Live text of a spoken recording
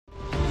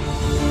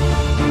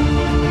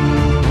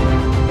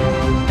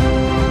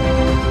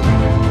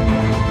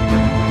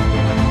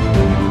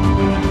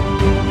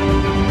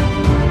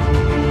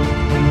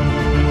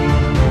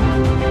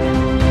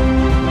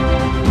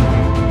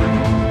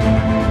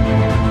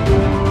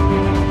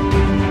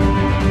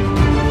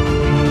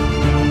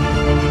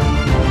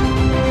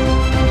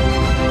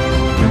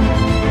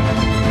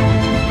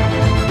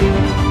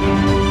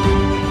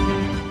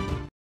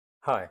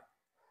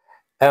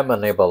I'm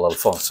Aníbal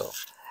Alfonso.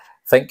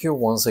 Thank you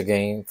once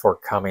again for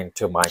coming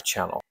to my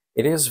channel.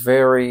 It is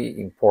very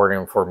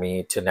important for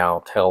me to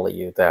now tell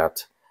you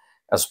that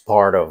as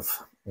part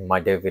of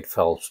my David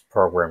Phelps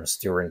programs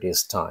during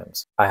these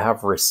times, I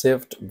have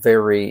received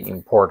very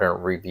important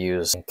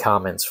reviews and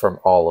comments from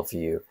all of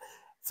you.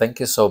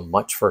 Thank you so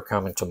much for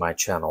coming to my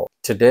channel.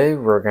 Today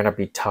we're going to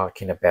be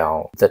talking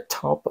about the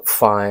top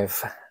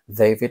 5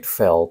 David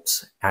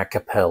Phelps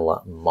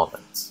acapella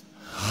moments.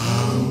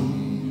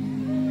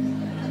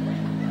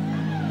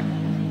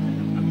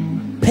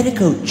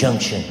 Petticoat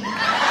Junction.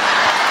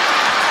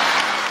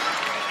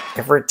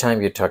 Every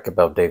time you talk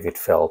about David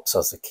Phelps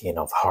as the king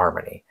of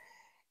harmony,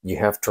 you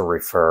have to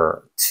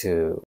refer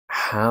to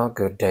how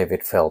good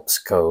David Phelps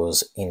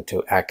goes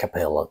into a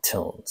cappella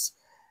tunes.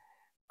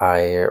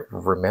 I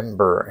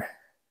remember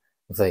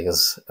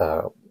this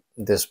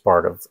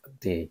part of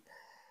the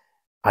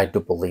I Do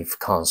Believe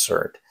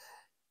concert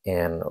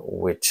in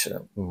which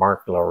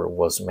Mark Lowry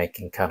was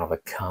making kind of a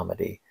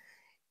comedy,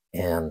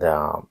 and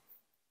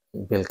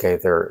Bill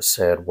Gaither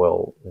said,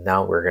 well,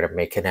 now we're going to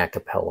make an a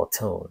cappella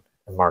tune.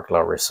 And Mark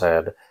Lowry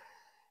said,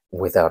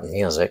 without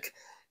music.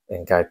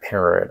 And Guy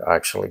Parrott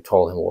actually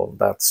told him, well,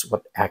 that's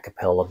what a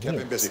cappella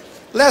means.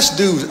 Let's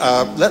do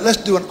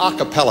an a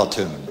cappella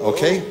tune,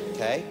 okay? Ooh,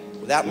 okay.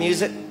 Without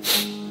music?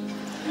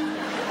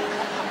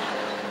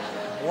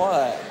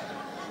 What?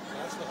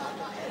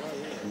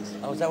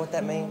 Oh, is that what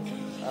that means?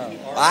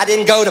 Oh. I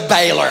didn't go to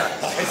Baylor.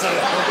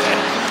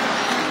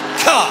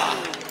 God.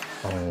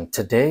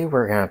 Today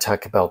we're going to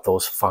talk about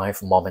those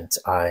 5 moments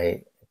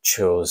I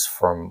chose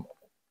from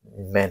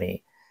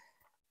many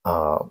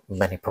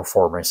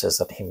performances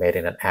that he made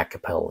in an a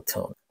cappella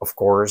tune. Of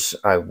course,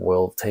 I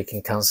will take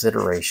in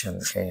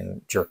consideration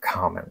in your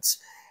comments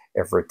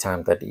every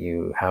time that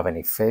you have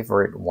any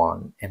favorite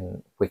one,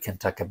 and we can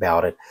talk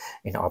about it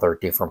in other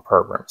different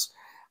programs.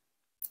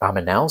 I'm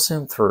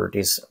announcing through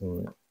this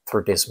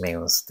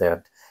means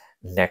that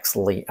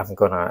nextly I'm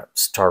gonna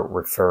start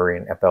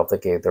referring about the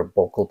Gaither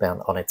vocal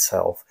band on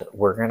itself.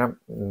 We're gonna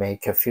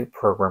make a few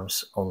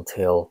programs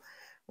until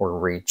we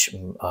reach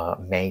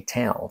May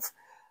 10th,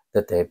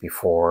 the day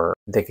before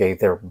the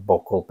Gaither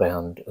vocal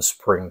band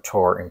spring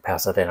tour in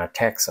Pasadena,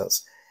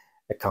 Texas,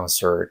 a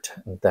concert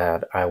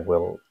that I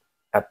will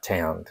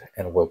attend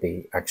and will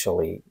be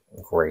actually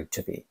great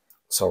to be.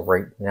 So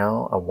right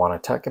now I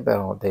want to talk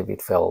about David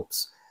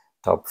Phelps'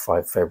 top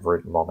 5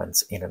 favorite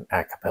moments in an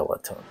a cappella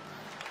tune.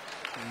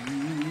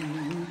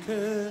 You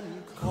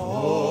can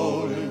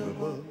call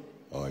him up.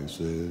 I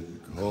said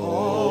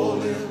call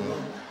him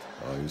up.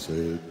 I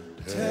said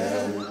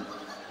tell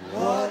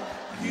what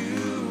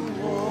you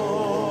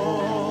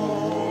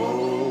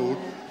want.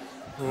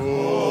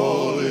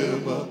 Call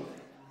him up.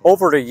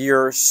 Over the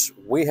years,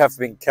 we have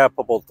been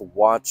capable to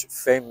watch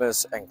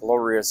famous and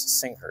glorious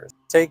singers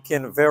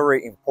taking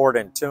very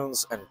important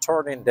tunes and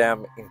turning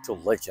them into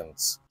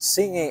legends.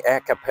 Singing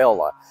a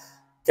cappella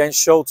can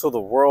show to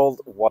the world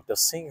what the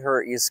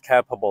singer is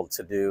capable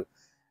to do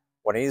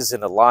when he's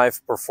in a live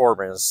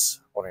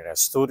performance or in a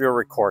studio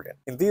recording.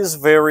 In this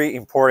very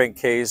important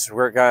case,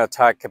 we're going to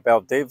talk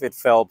about David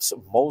Phelps'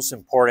 most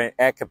important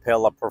a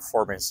cappella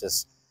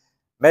performances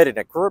made in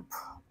a group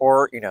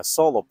or in a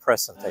solo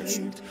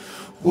presentation.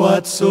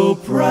 What so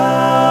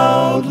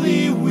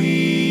proudly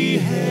we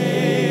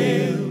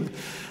hailed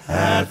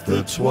at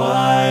the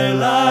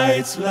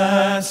twilight's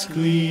last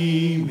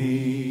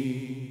gleaming.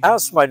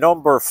 As my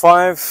number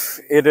 5,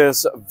 it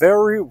is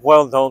very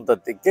well known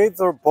that the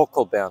Gaither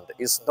vocal band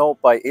is known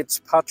by its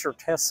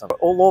patriotism.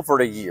 All over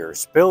the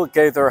years, Bill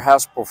Gaither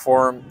has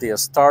performed the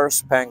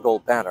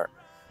Star-Spangled Banner,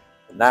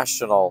 the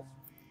national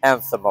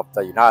anthem of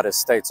the United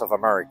States of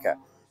America.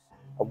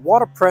 And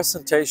what a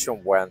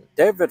presentation when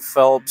David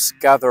Phelps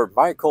gathered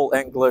Michael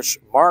English,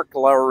 Mark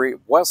Lowry,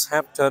 Wes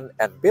Hampton,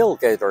 and Bill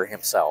Gaither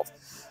himself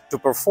to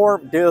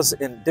perform this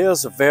in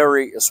this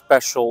very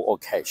special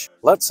occasion.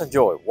 Let's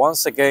enjoy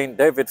once again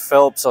David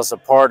Phelps as a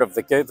part of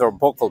the Gaither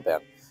vocal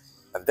band,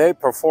 and they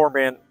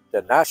performing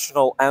the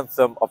national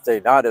anthem of the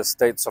United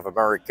States of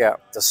America,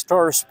 the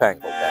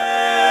Star-Spangled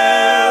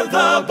Banner.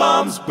 The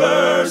bombs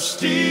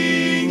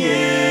bursting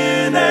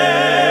in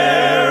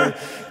air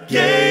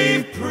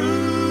gave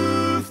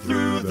proof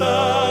through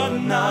the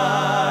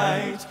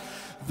night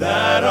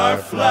that our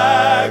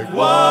flag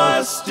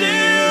was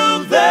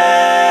still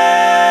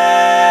there.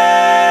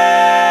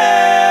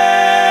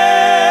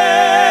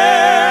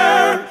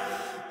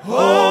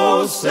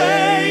 Oh,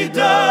 say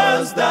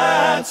does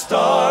that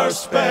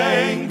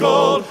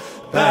star-spangled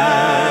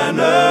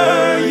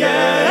banner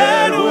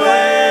yet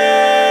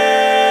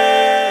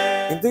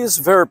wave? In this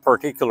very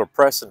particular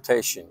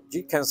presentation,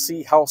 you can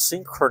see how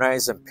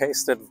synchronized and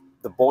pasted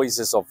the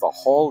voices of the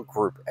whole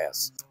group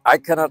is. I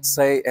cannot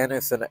say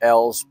anything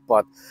else,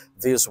 but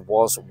this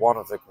was one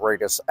of the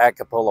greatest a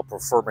cappella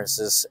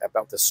performances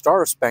about the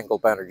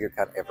Star-Spangled Banner you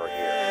can ever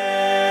hear.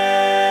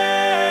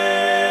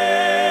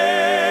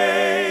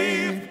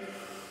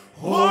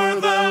 O'er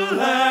the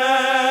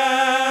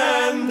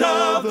land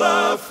of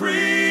the free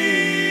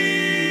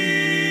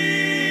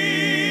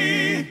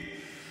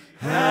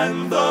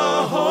and the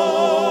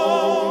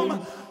home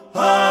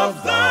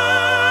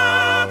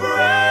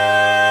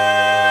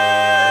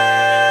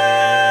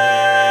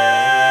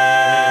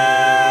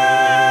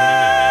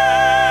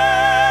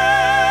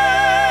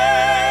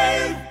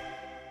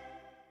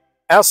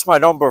As my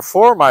number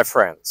 4, my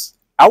friends,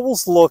 I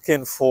was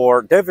looking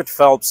for David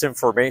Phelps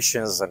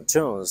informations and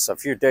tunes a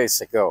few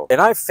days ago, and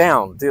I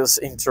found this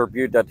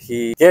interview that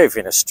he gave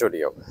in a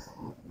studio.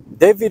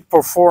 David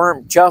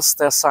performed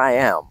Just As I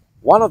Am,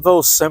 one of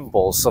those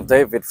symbols of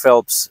David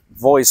Phelps'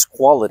 voice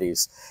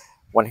qualities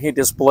when he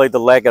displayed the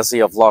Legacy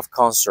of Love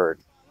concert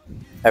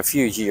a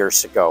few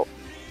years ago.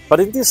 But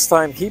in this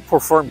time, he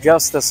performed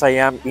Just As I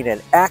Am in an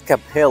a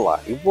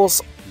cappella. It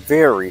was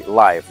very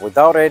live,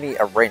 without any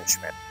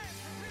arrangement.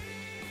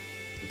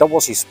 That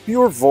was his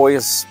pure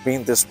voice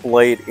being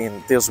displayed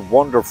in this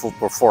wonderful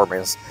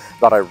performance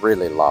that I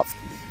really loved.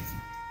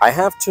 I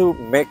have to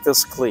make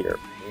this clear.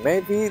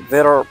 Maybe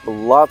there are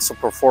lots of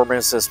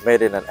performances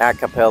made in an a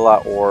cappella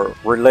or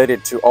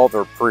related to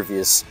other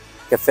previous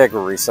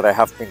categories that I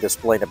have been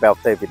displaying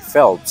about David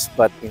Phelps,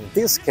 but in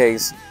this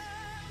case,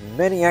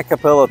 many a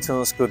cappella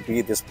tunes could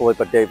be displayed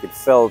by David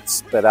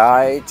Phelps, but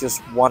I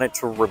just wanted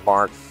to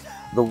remark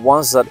the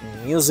ones that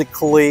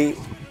musically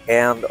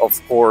and of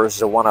course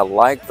the one I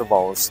like the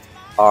most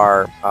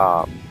are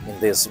in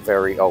this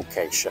very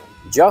occasion.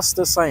 Just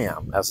As I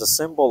Am, as a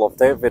symbol of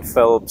David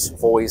Phelps'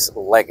 voice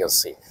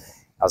legacy,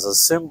 as a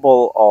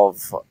symbol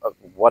of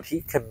what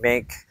he can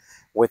make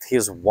with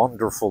his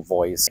wonderful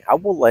voice. I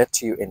will let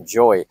you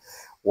enjoy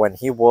when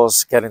he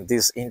was getting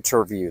this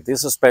interview,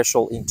 this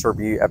special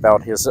interview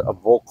about his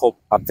vocal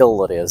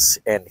abilities,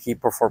 and he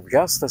performed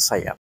Just As I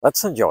Am.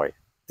 Let's enjoy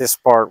this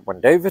part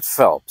when David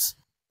Phelps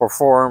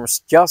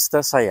performs Just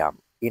As I Am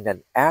in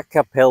an a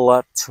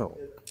cappella tune.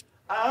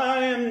 I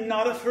am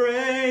not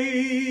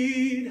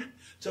afraid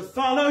to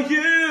follow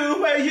you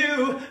where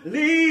you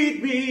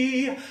lead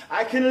me.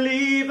 I can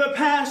leave the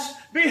past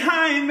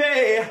behind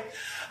me.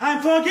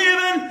 I'm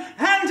forgiven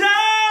and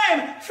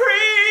I'm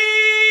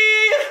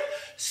free.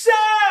 So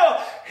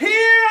here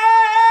I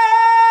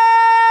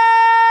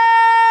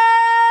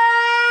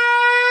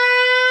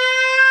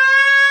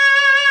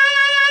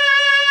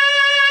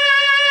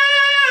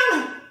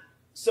am.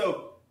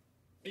 So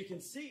you can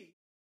see.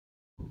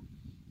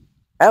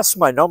 As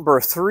my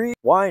number 3,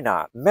 why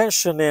not?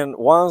 Mentioning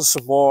once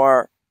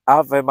more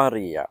Ave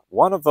Maria,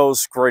 one of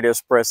those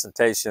greatest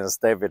presentations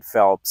David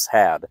Phelps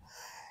had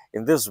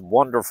in this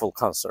wonderful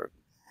concert.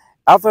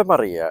 Ave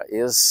Maria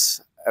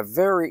is a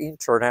very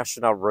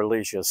international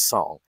religious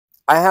song.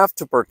 I have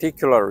to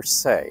particularly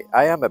say,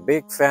 I am a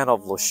big fan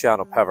of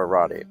Luciano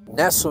Pavarotti.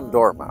 Nessun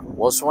Dorma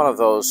was one of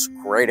those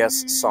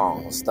greatest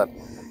songs that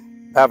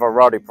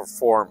Pavarotti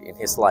performed in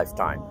his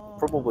lifetime.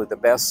 Probably the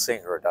best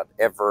singer that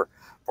ever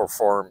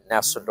performed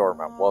Nessun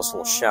Dorma was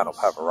Luciano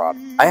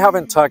Pavarotti. I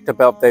haven't talked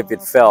about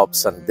David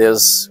Phelps and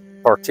this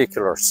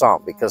particular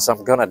song because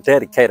I'm gonna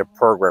dedicate a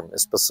program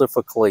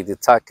specifically to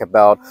talk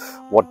about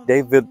what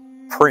David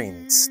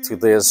brings to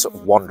this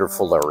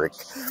wonderful lyric.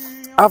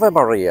 Ave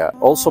Maria,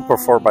 also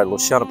performed by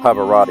Luciano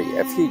Pavarotti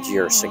a few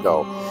years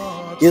ago,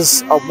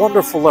 is a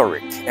wonderful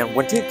lyric, and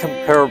when you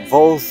compare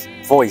both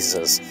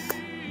voices,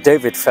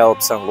 David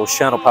Phelps and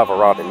Luciano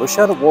Pavarotti,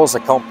 Luciano was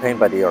accompanied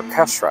by the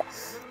orchestra,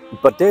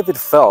 but David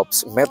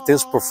Phelps made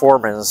this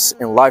performance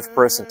in live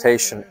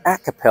presentation a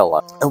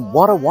cappella, and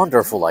what a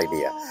wonderful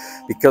idea,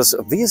 because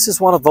this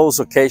is one of those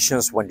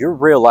occasions when you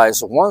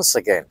realize once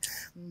again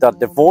that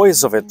the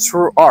voice of a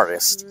true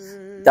artist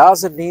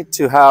doesn't need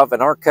to have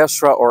an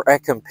orchestra or a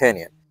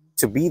companion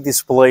to be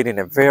displayed in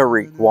a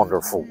very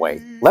wonderful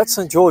way. Let's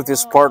enjoy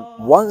this part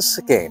once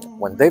again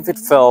when David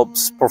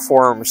Phelps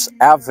performs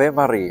Ave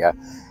Maria,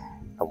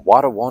 and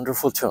what a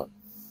wonderful tune.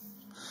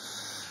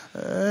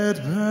 Et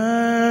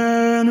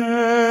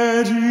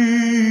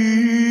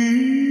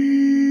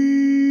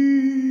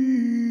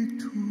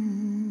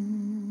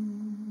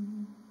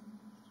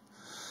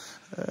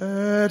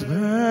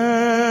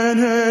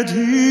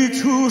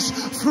benedictus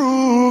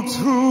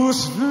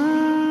fructus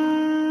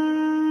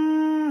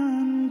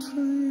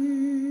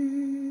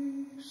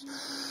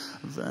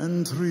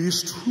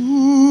ventris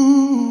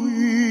tui,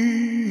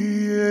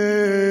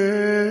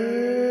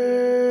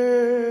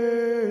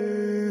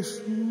 Iesus.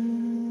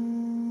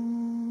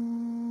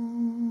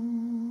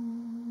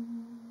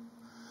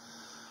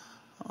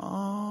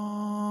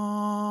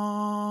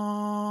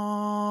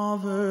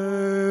 Ave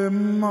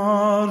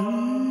Maria.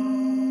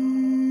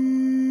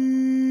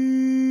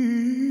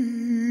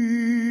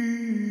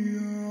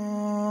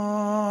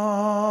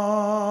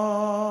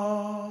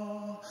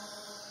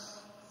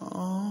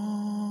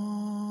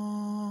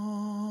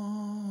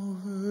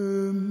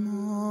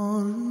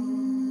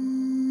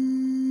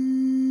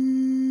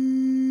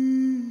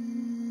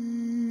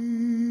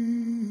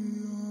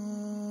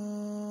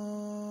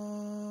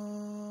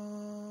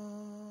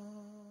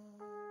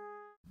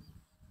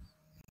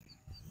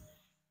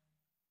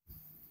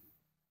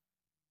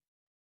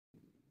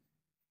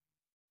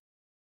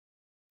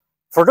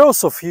 For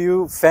those of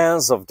you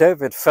fans of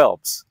David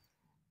Phelps,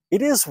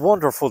 it is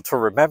wonderful to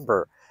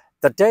remember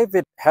that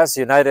David has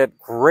united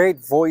great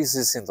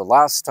voices in the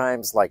last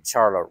times like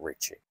Charlotte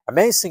Ritchie.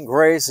 Amazing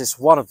Grace is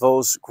one of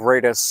those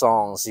greatest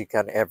songs you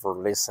can ever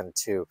listen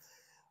to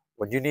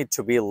when you need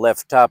to be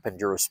lifted up and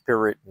your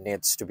spirit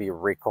needs to be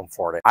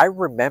recomforted. I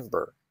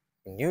remember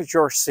in New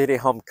York City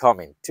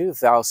Homecoming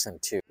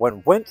 2002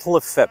 when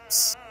David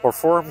Phelps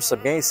performs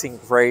Amazing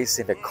Grace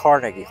in the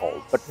Carnegie Hall.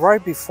 But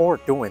right before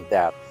doing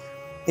that,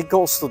 he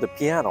goes to the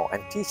piano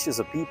and teaches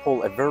the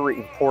people a very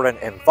important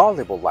and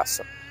valuable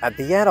lesson. At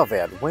the end of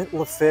it,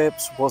 David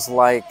Phelps was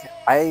like,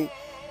 I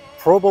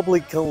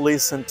probably can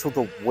listen to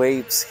the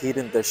waves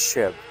hitting the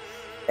ship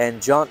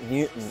and John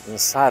Newton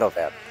inside of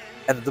it,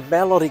 and the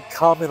melody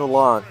coming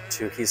along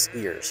to his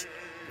ears.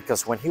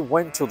 Because when he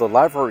went to the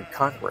Library of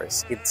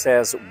Congress, it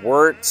says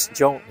words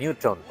John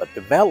Newton, but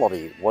the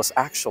melody was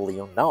actually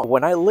unknown.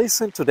 When I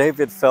listened to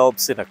David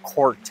Phelps in a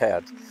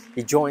quartet,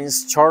 he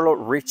joins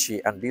Charlotte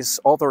Ritchie and these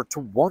other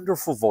two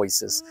wonderful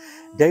voices.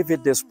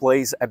 David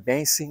displays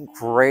amazing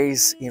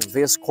grace in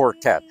this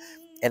quartet.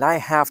 And I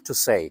have to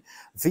say,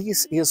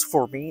 this is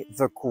for me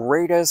the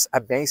greatest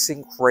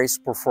Amazing Grace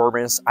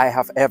performance I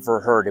have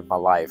ever heard in my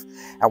life.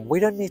 And we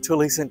don't need to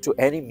listen to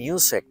any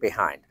music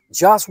behind.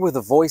 Just with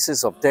the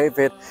voices of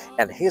David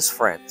and his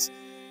friends,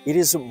 it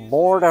is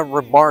more than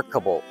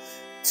remarkable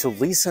to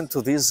listen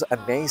to this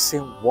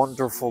amazing,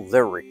 wonderful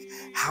lyric,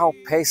 how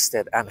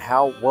pasted and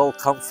how well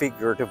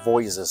configured the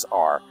voices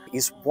are.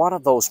 It's one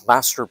of those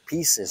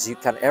masterpieces you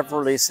can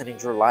ever listen in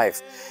your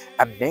life.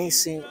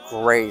 Amazing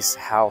Grace,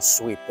 how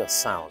sweet the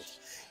sound.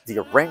 The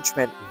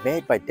arrangement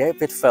made by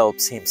David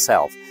Phelps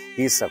himself.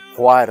 He's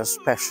quite a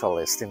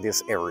specialist in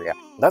this area.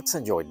 Let's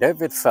enjoy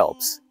David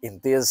Phelps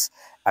in this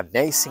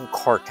amazing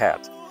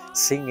quartet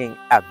singing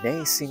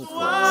Amazing Grace.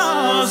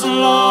 Was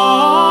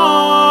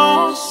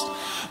lost,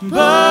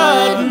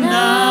 but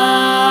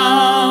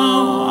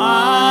now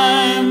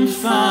I'm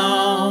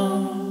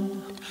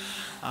found.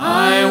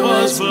 I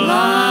was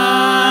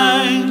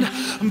blind,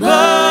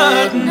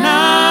 but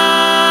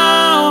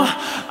now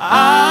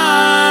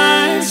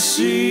I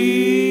see.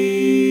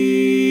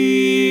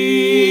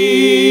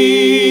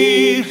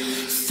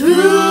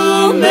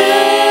 Through many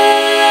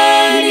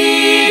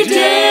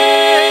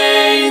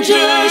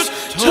dangers,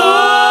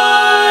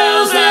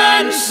 toils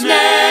and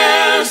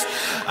snares,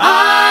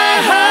 I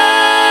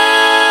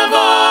have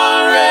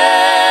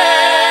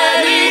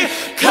already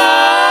come.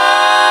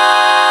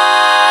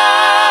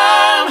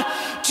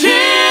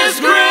 'Tis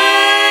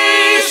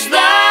grace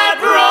that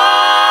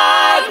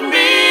brought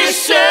me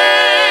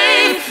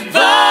safe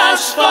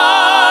thus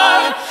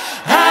far,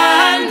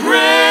 and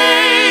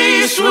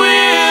grace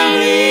will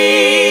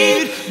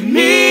lead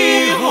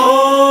me home.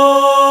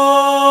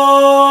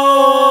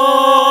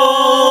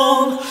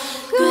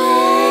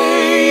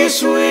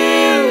 Grace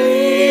will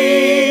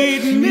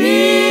lead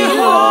me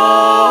home.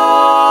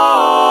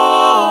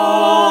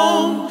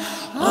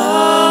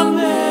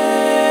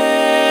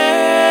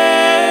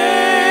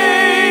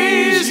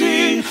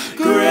 Amazing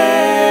grace.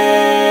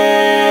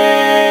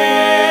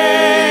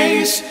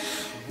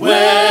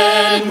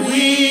 When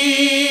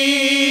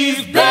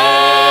we've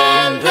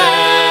been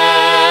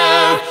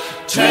there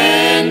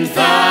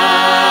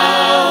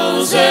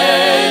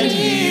 10,000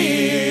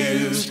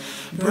 years,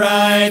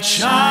 bright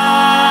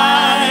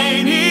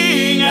shining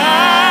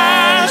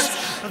as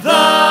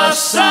the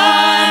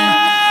sun,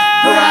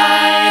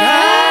 bright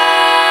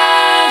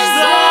as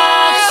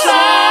the sun.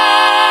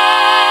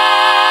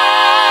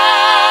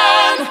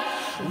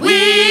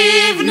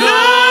 We've known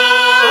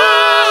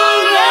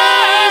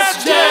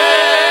less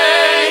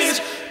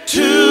days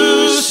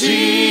to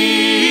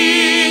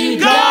sing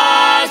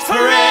God's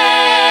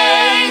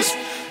praise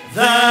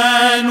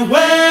than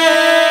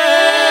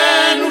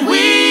when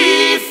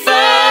we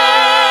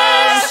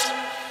first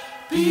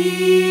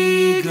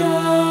begun.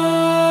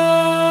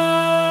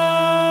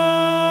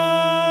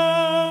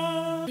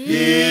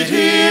 It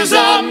is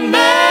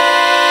amazing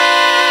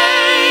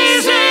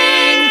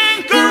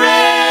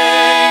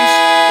grace.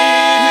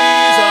 It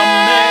is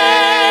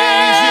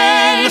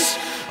amazing.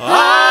 Amen.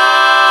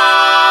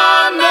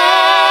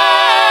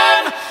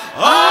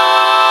 Amen.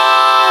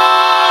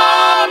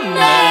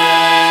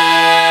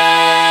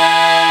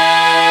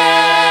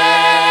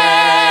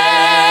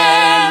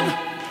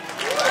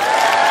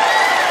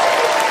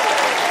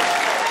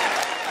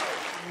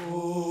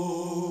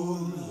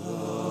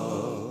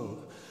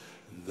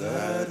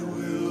 That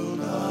will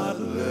not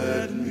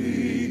let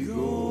me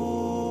go.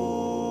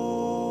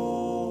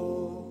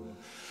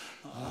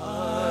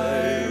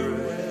 I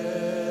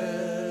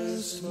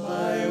rest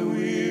my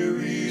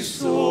weary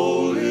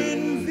soul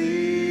in thee.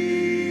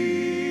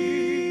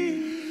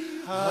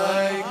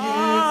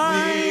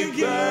 I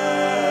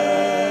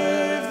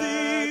give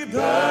thee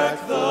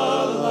back the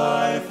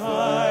life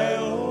I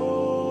owe.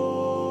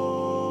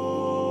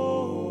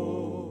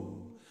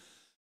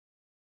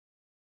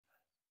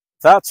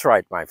 That's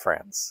right, my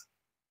friends.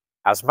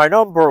 As my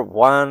number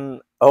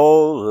one,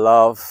 oh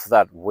love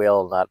that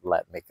will not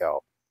let me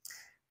go.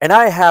 And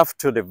I have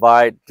to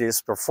divide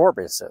these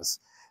performances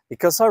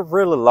because I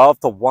really love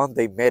the one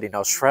they made in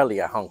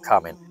Australia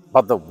Homecoming,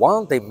 but the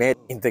one they made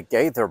in the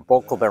Gaither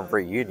Vocal Band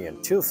Reunion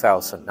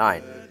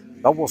 2009,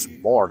 that was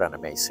more than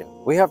amazing.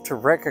 We have to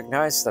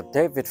recognize that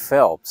David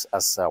Phelps,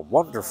 as a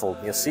wonderful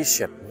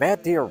musician,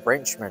 made the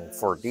arrangement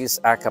for this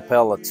a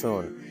cappella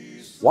tune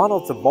one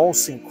of the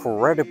most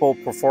incredible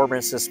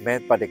performances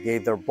made by the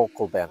Gaither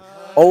Vocal Band.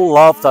 "Oh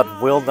Love That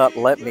Will Not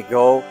Let Me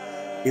Go"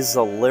 is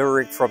a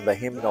lyric from the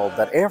hymnal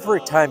that every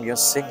time you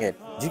sing it,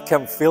 you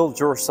can feel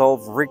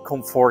yourself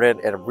recomforted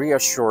and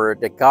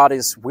reassured that God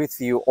is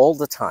with you all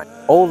the time.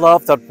 "Oh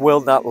Love That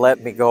Will Not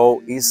Let Me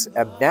Go" is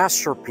a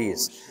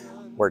masterpiece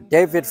where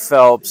David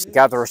Phelps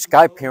gathers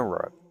Guy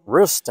Penrod,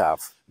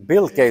 Rustav,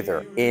 Bill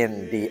Gaither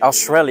in the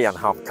Australian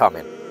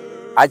homecoming.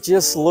 I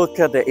just look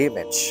at the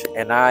image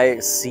and I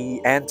see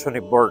Anthony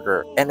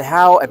Berger and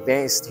how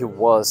amazed he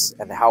was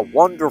and how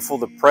wonderful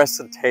the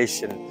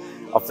presentation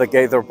of the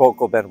Gaither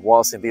Vocal Band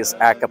was in this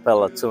a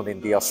cappella tune in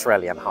the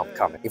Australian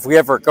homecoming. If we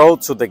ever go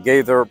to the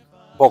Gaither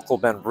Vocal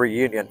Band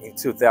reunion in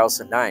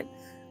 2009,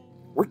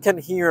 we can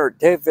hear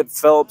David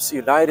Phelps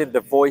uniting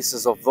the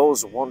voices of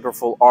those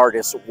wonderful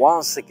artists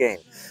once again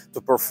to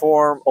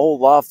perform "Oh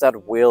Love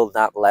That Will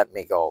Not Let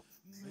Me Go."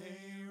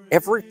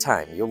 Every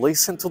time you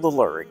listen to the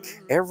lyric,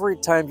 every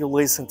time you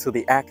listen to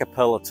the a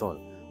cappella tune,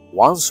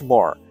 once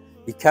more,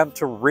 you come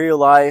to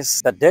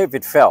realize that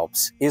David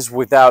Phelps is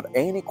without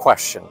any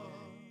question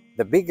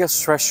the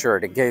biggest treasure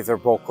the Gaither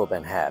Vocal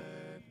Band had.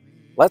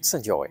 Let's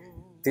enjoy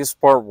this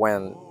part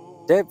when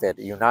David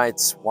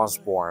unites once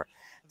more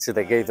to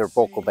the Gaither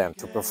Vocal Band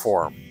to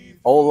perform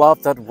 "Oh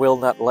Love That Will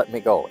Not Let Me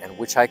Go," and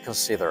which I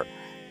consider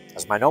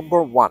as my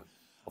number one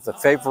of the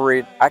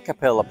favorite a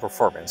cappella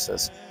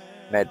performances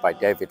made by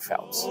David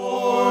Phelps.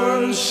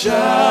 Born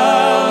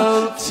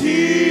shall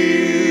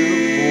tearless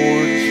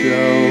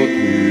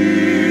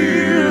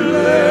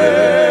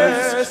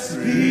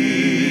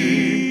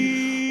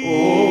be,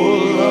 oh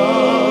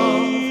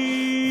love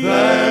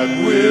that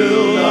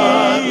will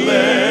not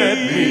let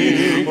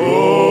me go,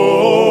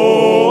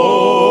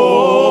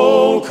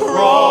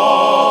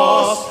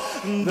 cross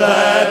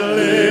that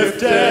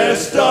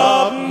liftest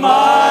up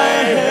my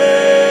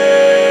head.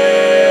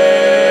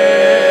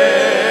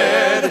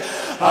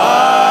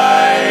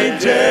 I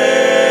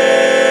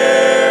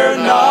dare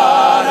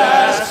not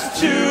ask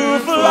to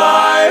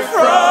fly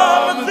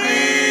from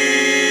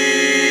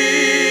thee.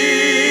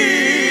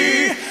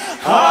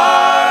 I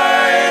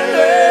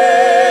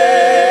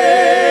lay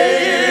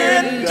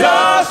in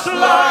dust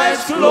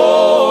life's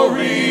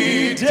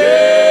glory dead,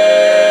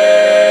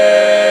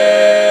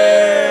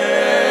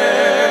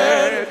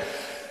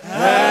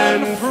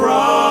 and from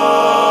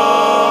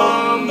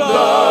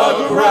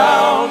the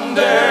ground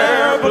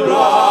there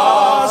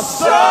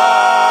blossoms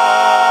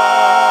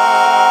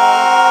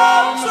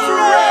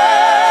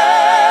red,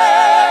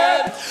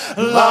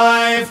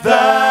 life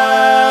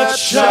that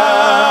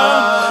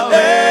shall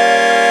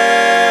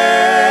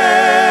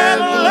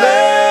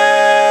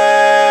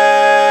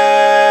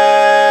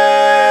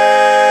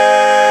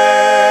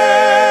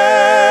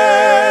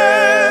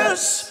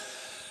endless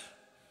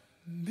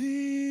be.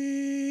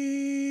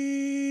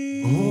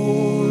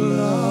 Oh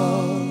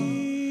love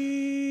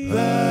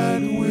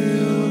that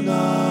will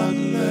not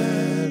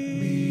let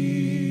me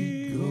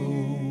go.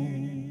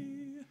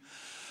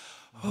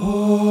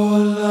 Oh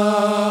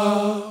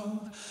love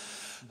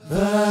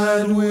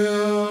that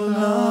will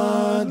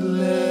not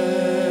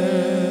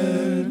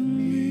let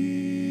me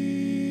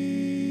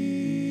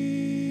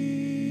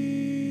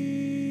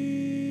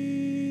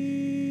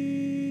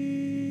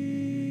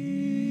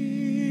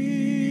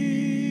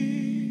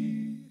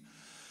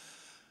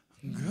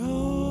go.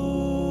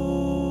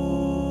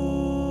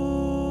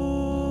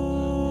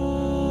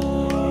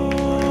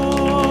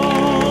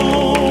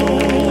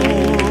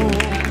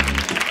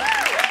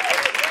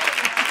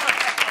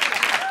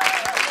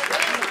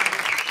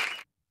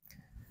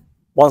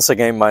 Once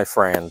again, my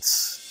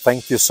friends,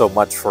 thank you so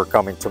much for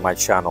coming to my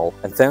channel,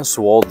 and thanks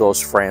to all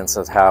those friends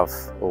that have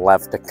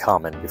left a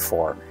comment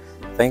before.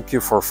 Thank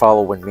you for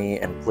following me,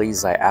 and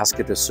please, I ask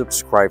you to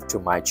subscribe to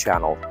my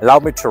channel. Allow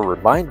me to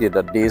remind you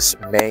that this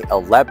May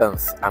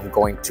 11th, I'm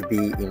going to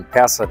be in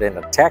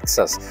Pasadena,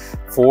 Texas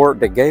for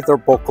the Gaither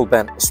Vocal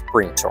Band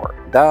Spring Tour.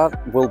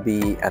 That will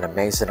be an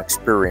amazing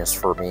experience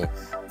for me,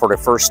 for the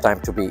first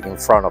time to be in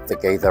front of the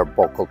Gaither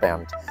Vocal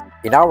Band.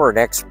 In our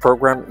next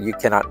program, you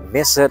cannot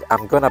miss it.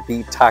 I'm gonna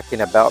be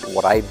talking about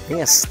what I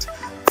missed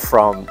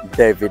from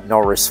David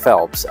Norris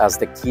Phelps as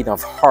the King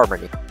of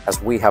Harmony, as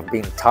we have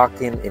been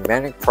talking in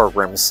many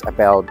programs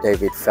about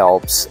David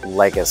Phelps'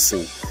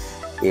 legacy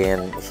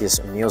in his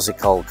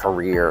musical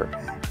career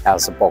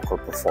as a vocal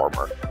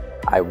performer.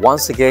 I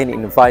once again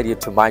invite you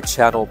to my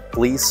channel.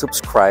 Please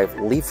subscribe,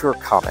 leave your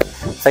comment.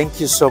 Thank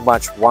you so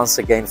much once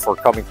again for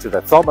coming to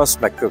the Thomas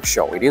McCook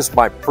Show. It is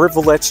my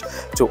privilege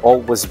to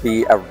always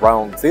be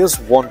around these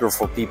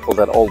wonderful people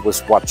that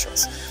always watch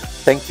us.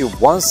 Thank you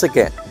once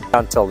again.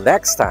 Until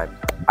next time,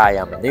 I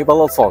am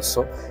Aníbal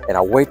Alfonso, and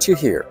I wait you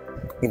here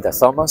in the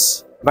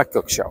Thomas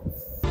McCook Show.